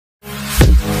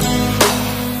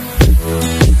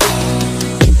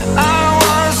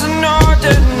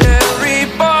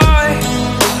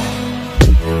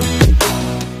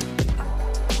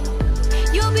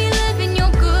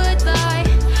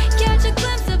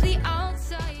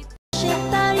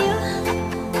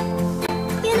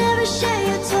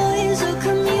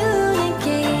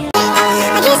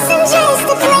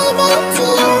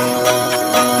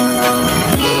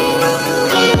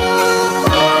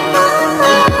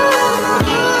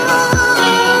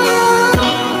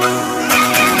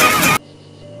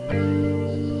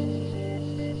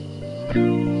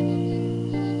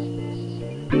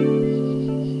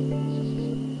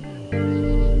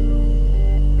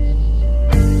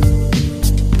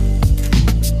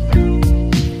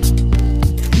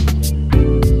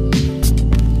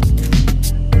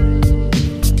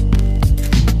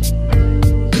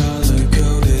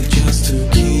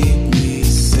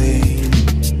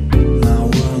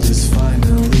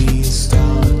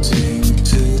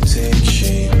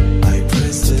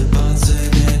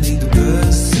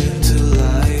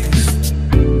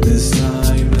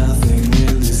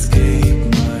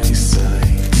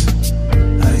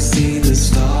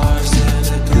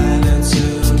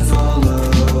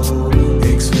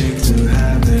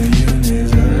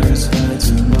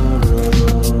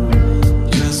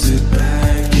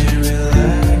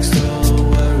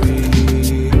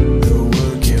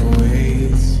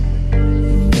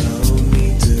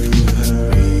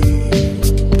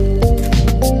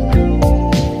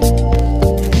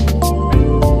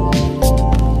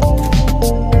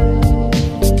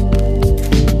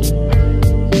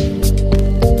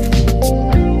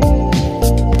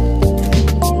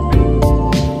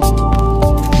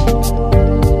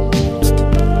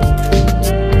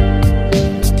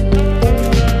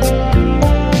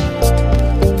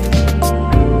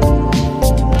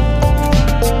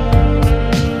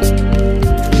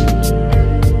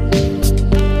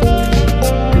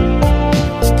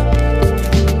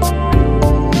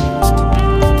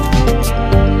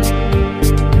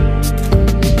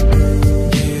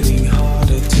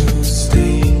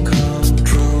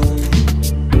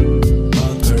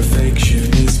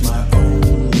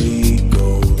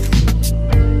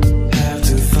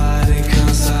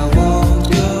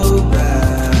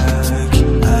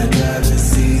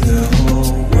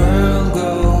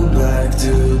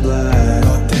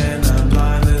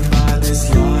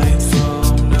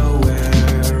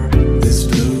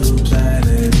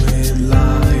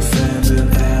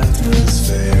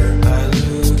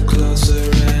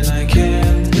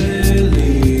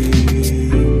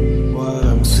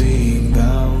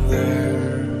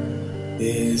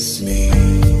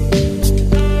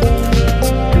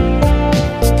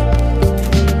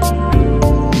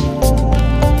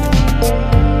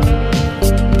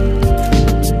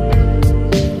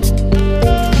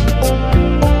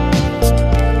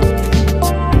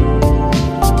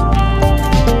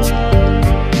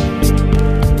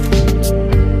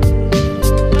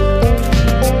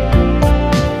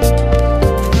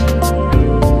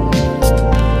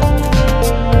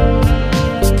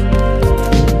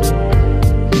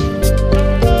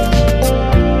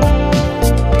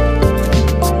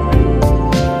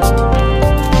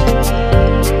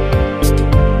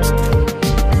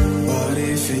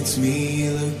me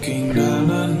looking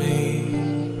down on me.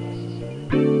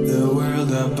 The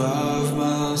world above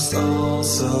must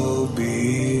also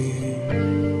be.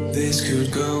 This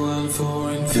could go on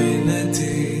for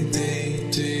infinity.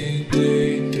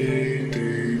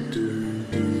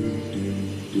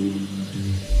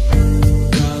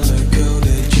 Color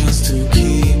coded just to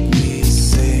keep me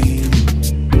sane.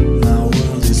 My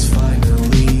world is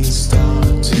finally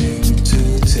starting to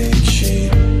take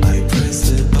shape. I press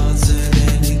the button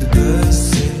and it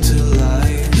bursts into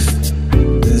life.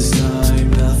 This time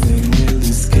nothing will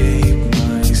escape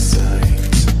my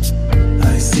sight.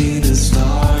 I see the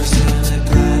stars and the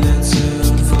planets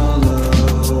soon follow.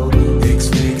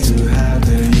 Expect to have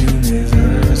the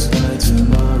universe by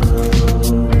tomorrow.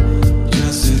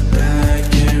 Just sit back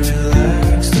and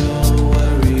relax, don't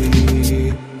worry.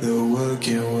 The world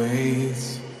can wait.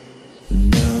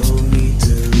 No need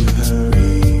to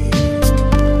hurry.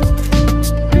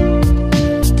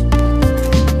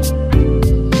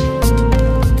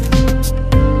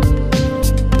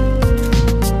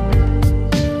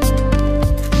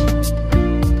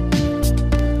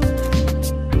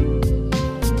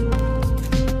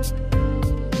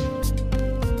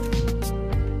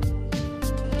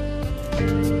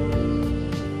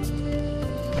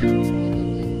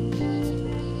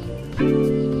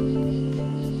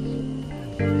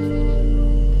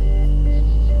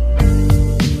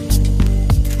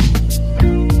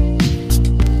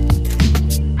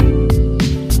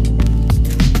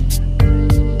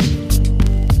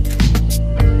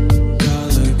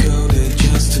 Color coded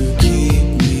just to keep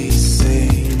me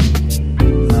sane.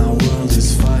 My world is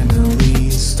finally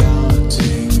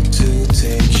starting to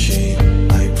take shape.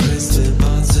 I press the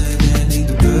button and it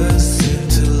bursts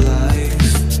into life.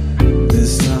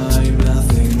 This time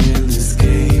nothing will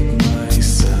escape my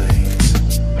sight.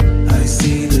 I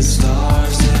see the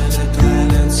stars and the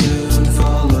planets soon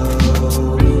follow.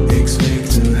 Expect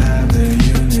to have the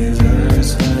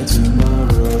universe by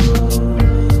tomorrow.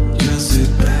 Just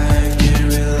sit back and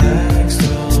relax,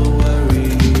 don't worry.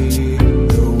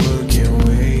 The world can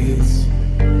wait.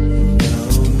 No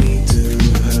need to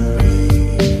hurry.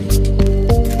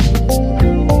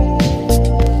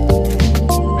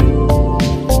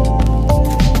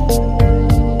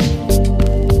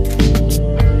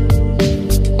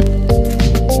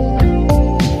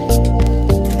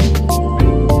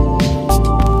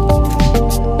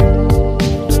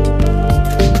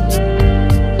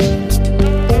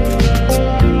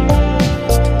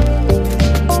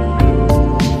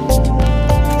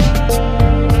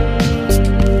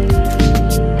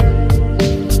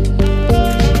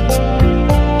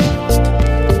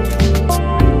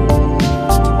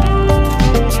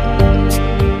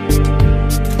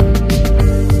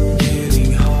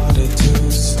 Getting harder to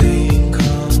stay in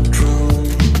control,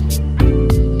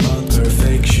 but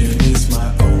perfection is my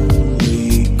only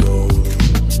goal.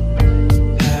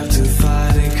 Have to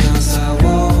fight it 'cause I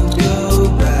won't go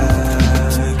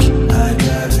back. I'd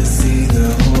rather see the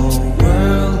whole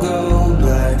world go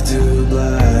back to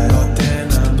black. But then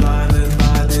I'm blinded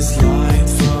by this light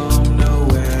from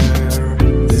nowhere.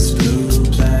 This blue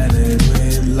planet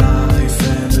with life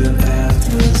and an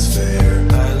atmosphere.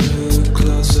 I look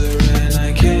closer and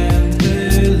I can't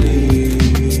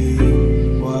believe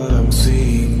what I'm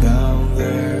seeing down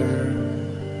there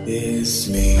is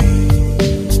me.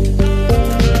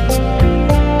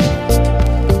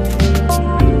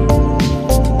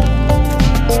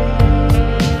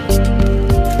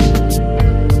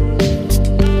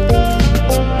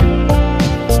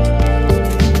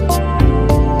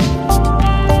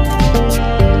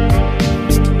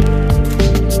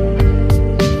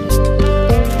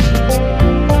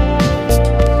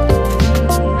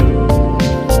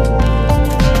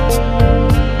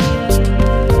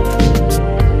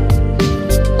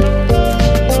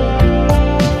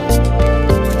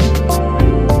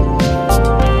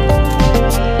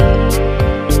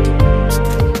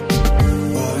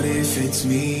 What if it's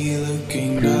me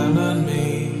looking down on me?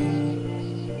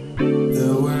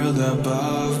 The world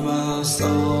above must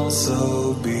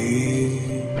also be.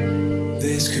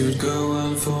 This could go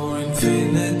on for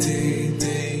infinity.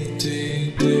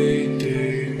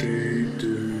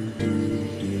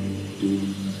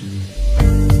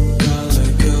 Color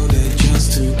coded just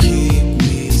to keep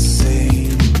me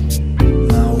sane.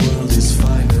 My world is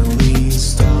finally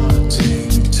starting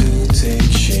to take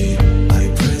shape. I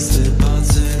press the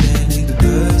button and it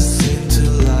bursts into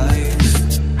life.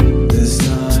 This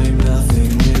time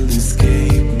nothing will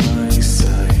escape my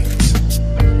sight.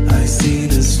 I see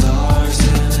the stars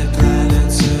and the planets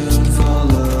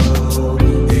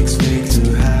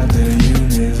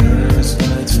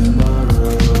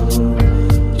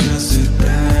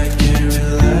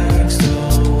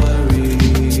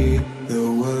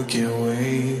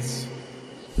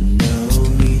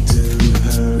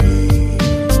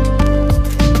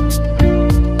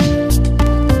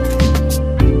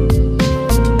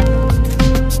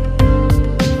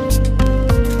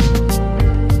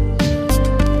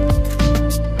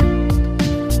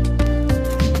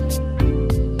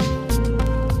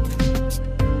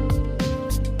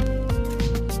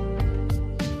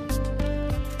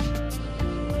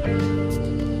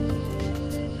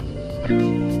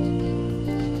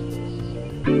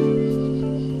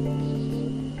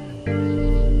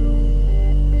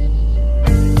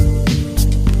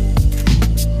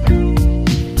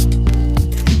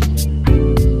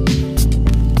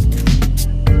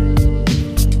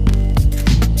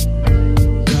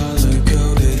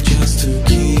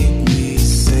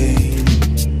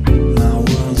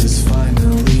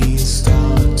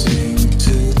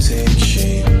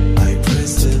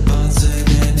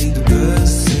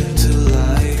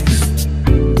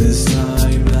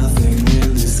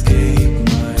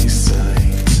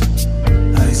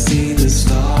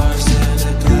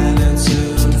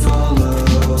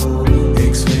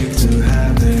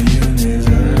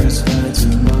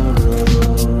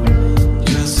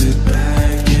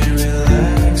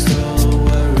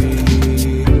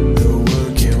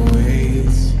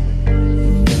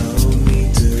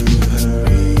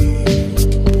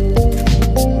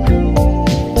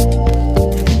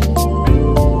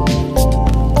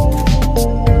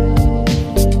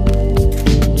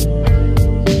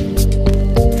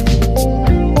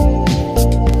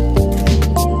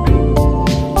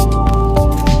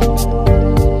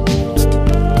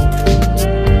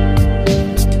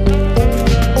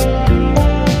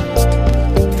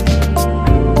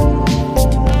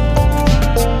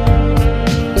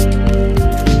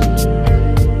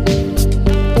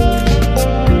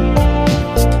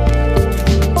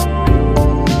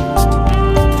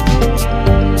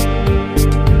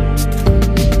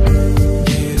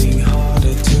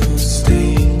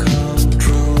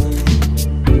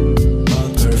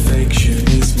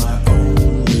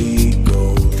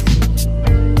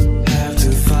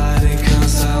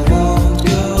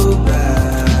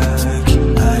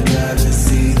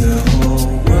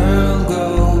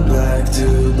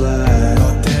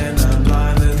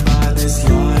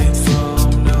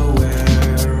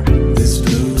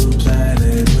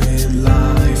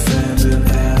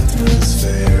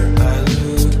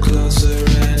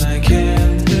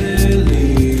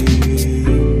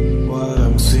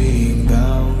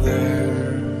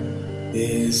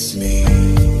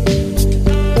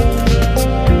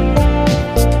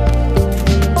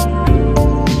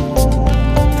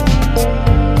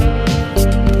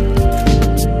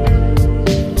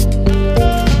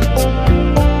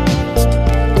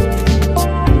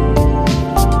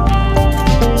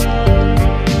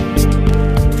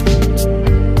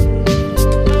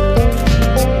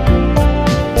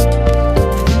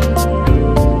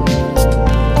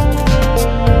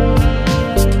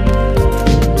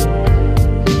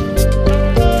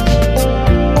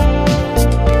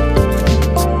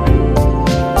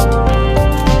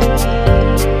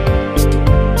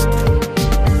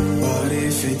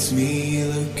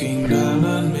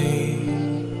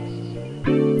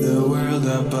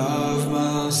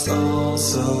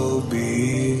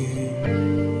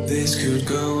This could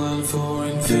go on for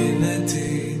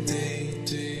infinity.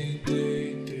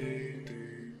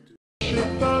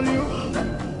 About you,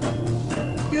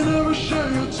 you never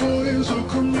share your toys or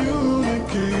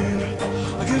communicate.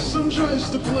 I guess I'm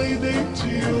just a play date to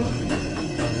you.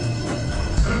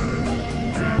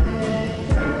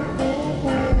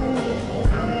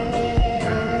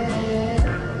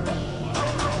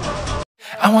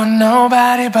 I want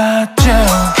nobody but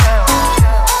you.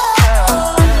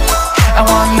 I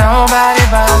want nobody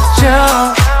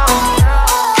but you.